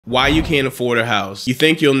Why you can't afford a house. You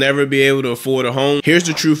think you'll never be able to afford a home? Here's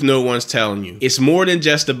the truth no one's telling you. It's more than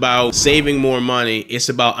just about saving more money. It's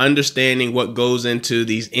about understanding what goes into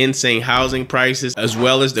these insane housing prices, as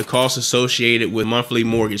well as the costs associated with monthly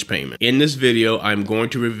mortgage payment. In this video, I'm going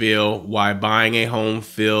to reveal why buying a home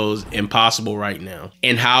feels impossible right now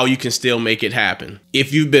and how you can still make it happen.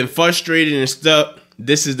 If you've been frustrated and stuck,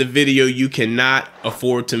 this is the video you cannot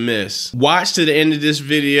afford to miss. Watch to the end of this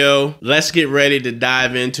video. Let's get ready to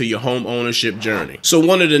dive into your home ownership journey. So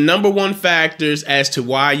one of the #1 factors as to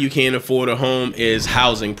why you can't afford a home is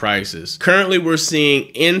housing prices. Currently, we're seeing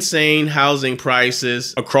insane housing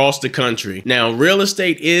prices across the country. Now, real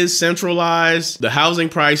estate is centralized. The housing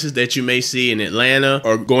prices that you may see in Atlanta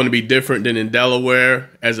are going to be different than in Delaware,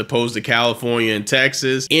 as opposed to California and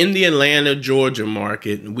Texas. In the Atlanta, Georgia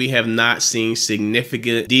market, we have not seen significant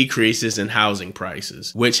decreases in housing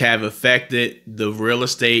prices, which have affected the real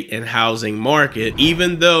estate and housing market.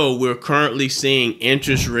 Even though we're currently seeing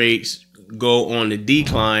interest rates go on the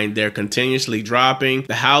decline, they're continuously dropping.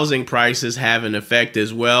 The housing prices have an effect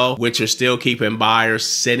as well, which are still keeping buyers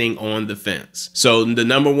sitting on the fence. So the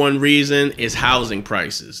 #1 reason is housing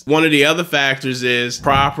prices. One of the other factors is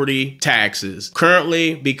property taxes.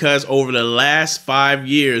 Currently, because over the last 5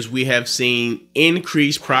 years, we have seen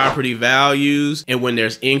increased property values, and when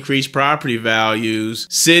there's increased property values,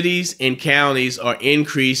 cities and counties are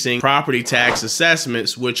increasing property tax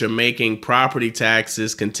assessments, which are making property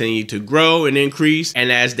taxes continue to grow and increase.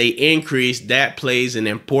 And as they increase, that plays an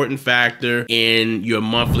important factor in your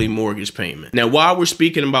monthly mortgage payment. Now, while we're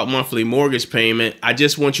speaking about monthly mortgage payment, I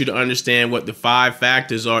just want you to understand what the 5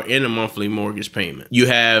 factors are in a monthly mortgage payment. You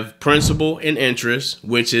have principal and interest,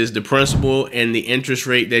 which is the principal and the interest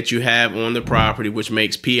rate that you have on the property, which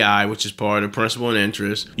makes PI, which is part of principal and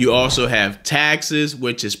interest. You also have taxes,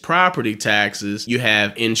 which is property taxes. You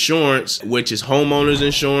have insurance, which is homeowner's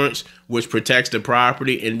insurance, which protects the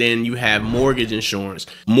property, and then you have mortgage insurance.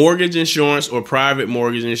 Mortgage insurance or private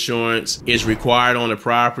mortgage insurance is required on the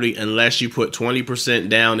property unless you put 20%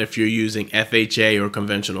 down if you're using FHA or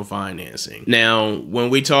conventional financing. Now, when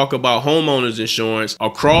we talk about homeowners insurance,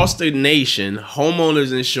 across the nation,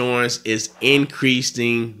 homeowners insurance is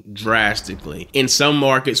increasing drastically. In some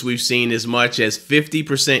markets, we've seen as much as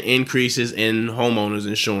 50% increases in homeowners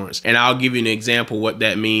insurance. And I'll give you an example what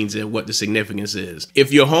that means and what the significance is.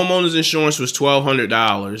 If your homeowners insurance was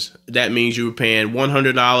 $1,200, that means you were paying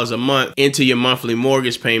 $100 a month into your monthly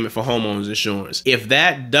mortgage payment for homeowners insurance. If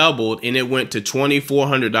that doubled and it went to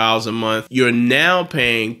 $2,400 a month, you're now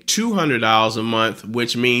paying $200 a month,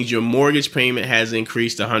 which means your mortgage payment has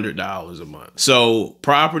increased $100 a month. So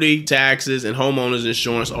property taxes and homeowners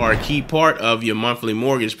insurance are a key part of your monthly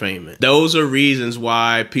mortgage payment. Those are reasons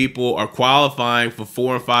why people are qualifying for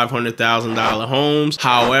 $400,000 and $500,000 homes.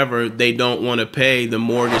 However, they don't want to pay the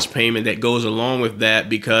mortgage payment that goes along with that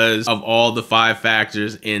because of all the 5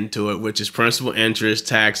 factors into it, which is principal, interest,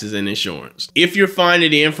 taxes, and insurance. If you're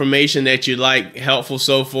finding the information that you like helpful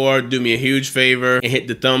so far, do me a huge favor and hit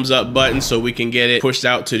the thumbs up button so we can get it pushed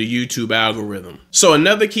out to the YouTube algorithm. So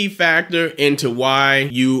another key factor into why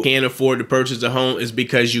you can't afford to purchase a home is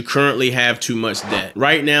because you currently have too much debt.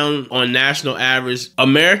 Right now, on national average,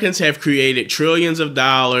 Americans have created trillions of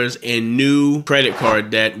dollars in new credit card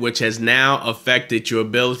debt, which has now affected your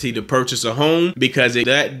ability to purchase a home because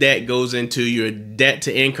that debt goes into your debt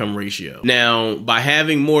to income ratio. Now, by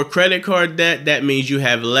having more credit card debt, that means you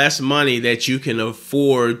have less money that you can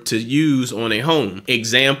afford to use on a home.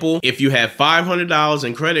 Example, if you have $500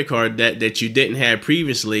 in credit card debt that you didn't have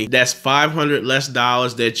previously, that's $500 less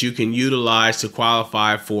dollars that you can utilize to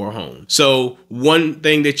qualify for a home. So one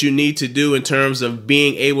thing that you need to do in terms of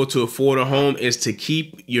being able to afford a home is to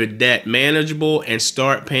keep your debt manageable and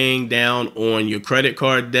start paying down on your credit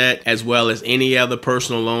card debt as well as any other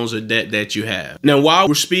personal loans or debt that you have. Now, while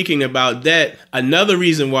we're speaking about debt, another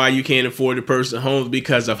reason why you can't afford to purchase a home is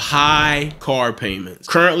because of high car payments.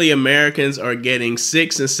 Currently, Americans are getting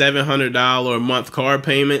 $600 and $700 a month car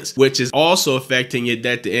payments, which is also affecting your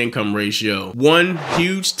debt to income ratio. One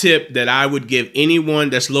huge tip that I would give anyone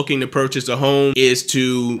that's looking to purchase a home is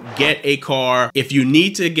to get a car. If you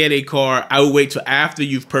need to get a car, I would wait till after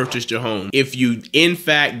you've purchased your home. If you, in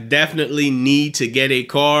fact, definitely need to get a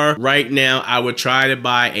car, right now, I would try to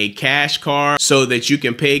buy a cash car so that you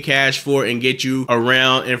can pay cash for it and get you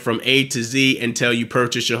around and from A to Z until you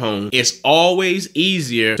purchase your home. It's always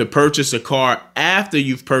easier to purchase a car after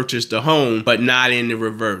you've purchased a home, but not in the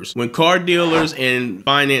reverse. When car dealers and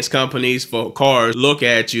finance companies for cars look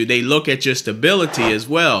at you, they look at your stability as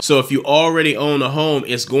well. So if you already own a home,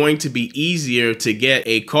 it's going to be easier to get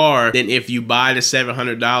a car than if you buy the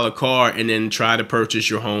 $700 car and then try to purchase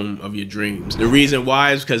your home of your dreams. The reason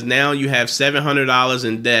why is because now you have $700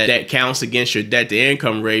 in debt that counts against your debt to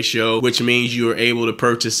income ratio, which means you are able to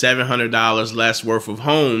purchase $700 less worth of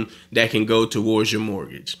home that can go towards your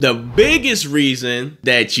mortgage. The biggest reason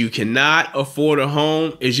that you cannot afford a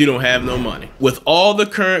home is you don't have no money. With all the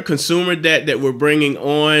current consumer debt that we're bringing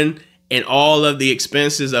on and all of the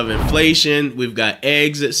expenses of inflation, we've got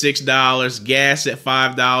eggs at $6, gas at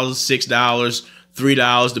 $5, $6,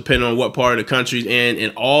 $3, depending on what part of the country's in,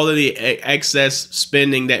 and all of the excess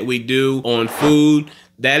spending that we do on food,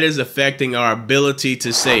 that is affecting our ability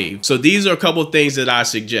to save. So these are a couple of things that I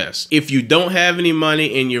suggest. If you don't have any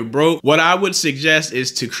money and you're broke, what I would suggest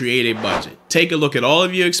is to create a budget. Take a look at all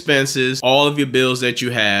of your expenses, all of your bills that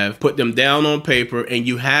you have, put them down on paper, and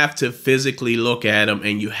you have to physically look at them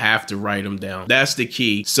and you have to write them down. That's the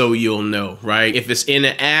key, so you'll know, right? If it's in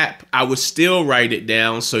an app, I would still write it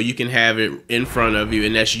down so you can have it in front of you,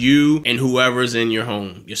 and that's you and whoever's in your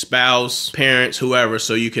home, your spouse, parents, whoever,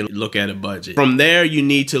 so you can look at a budget. From there, you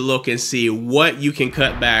need to look and see what you can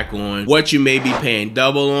cut back on, what you may be paying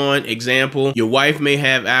double on. Example, your wife may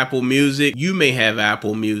have Apple Music, you may have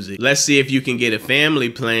Apple Music. Let's see if you can get a family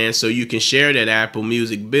plan so you can share that Apple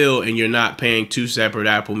Music bill and you're not paying two separate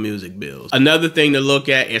Apple Music bills. Another thing to look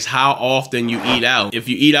at is how often you eat out. If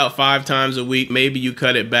you eat out 5 times a week, maybe you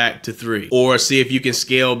cut it back to 3, or see if you can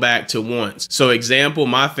scale back to once. So example,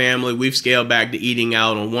 my family, we've scaled back to eating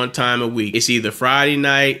out on 1 time a week. It's either Friday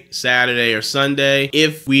night, Saturday, or Sunday.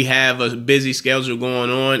 If we have a busy schedule going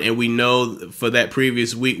on and we know for that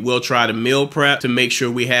previous week, we'll try to meal prep to make sure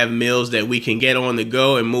we have meals that we can get on the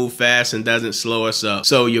go and move fast and doesn't slow us up.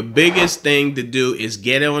 So your biggest thing to do is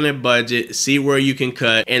get on a budget, see where you can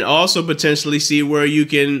cut, and also potentially see where you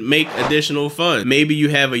can make additional funds. Maybe you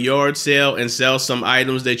have a yard sale and sell some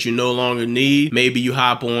items that you no longer need. Maybe you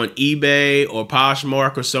hop on eBay or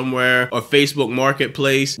Poshmark or somewhere, or Facebook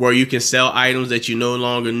Marketplace, where you can sell items that you no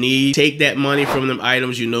longer need. Take that money from them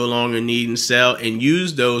items you no longer need and sell, and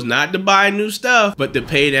use those not to buy new stuff, but to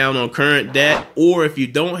pay down on current debt. Or if you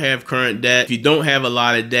don't have current debt, if you don't have a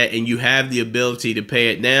lot of debt and you have the ability to pay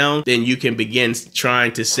it down, then you can begin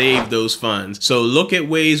trying to save those funds. So look at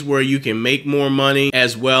ways where you can make more money,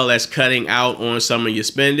 as well as cutting out on some of your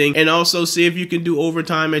spending, and also see if you can do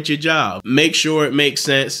overtime at your job. Make sure it makes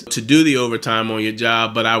sense to do the overtime on your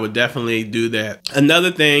job, but I would definitely do that.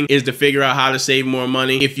 Another thing is to figure out how to save more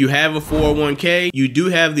money. If you have a 401k, you do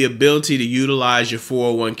have the ability to utilize your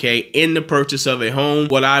 401k in the purchase of a home.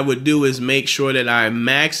 What I would do is make sure that I'm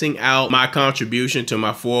maxing out my contribution to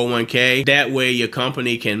my 401k. That way your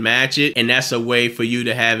company can match it, and that's a way for you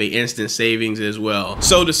to have an instant savings as well.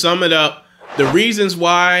 So to sum it up, the reasons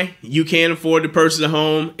why you can't afford to purchase a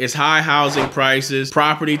home is high housing prices,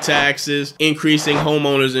 property taxes, increasing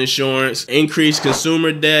homeowners insurance, increased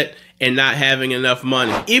consumer debt, and not having enough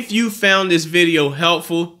money. If you found this video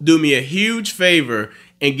helpful, do me a huge favor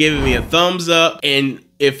and give me a thumbs up. And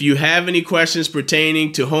if you have any questions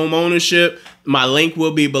pertaining to home ownership, my link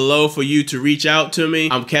will be below for you to reach out to me.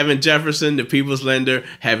 I'm Kevin Jefferson, the People's Lender.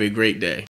 Have a great day.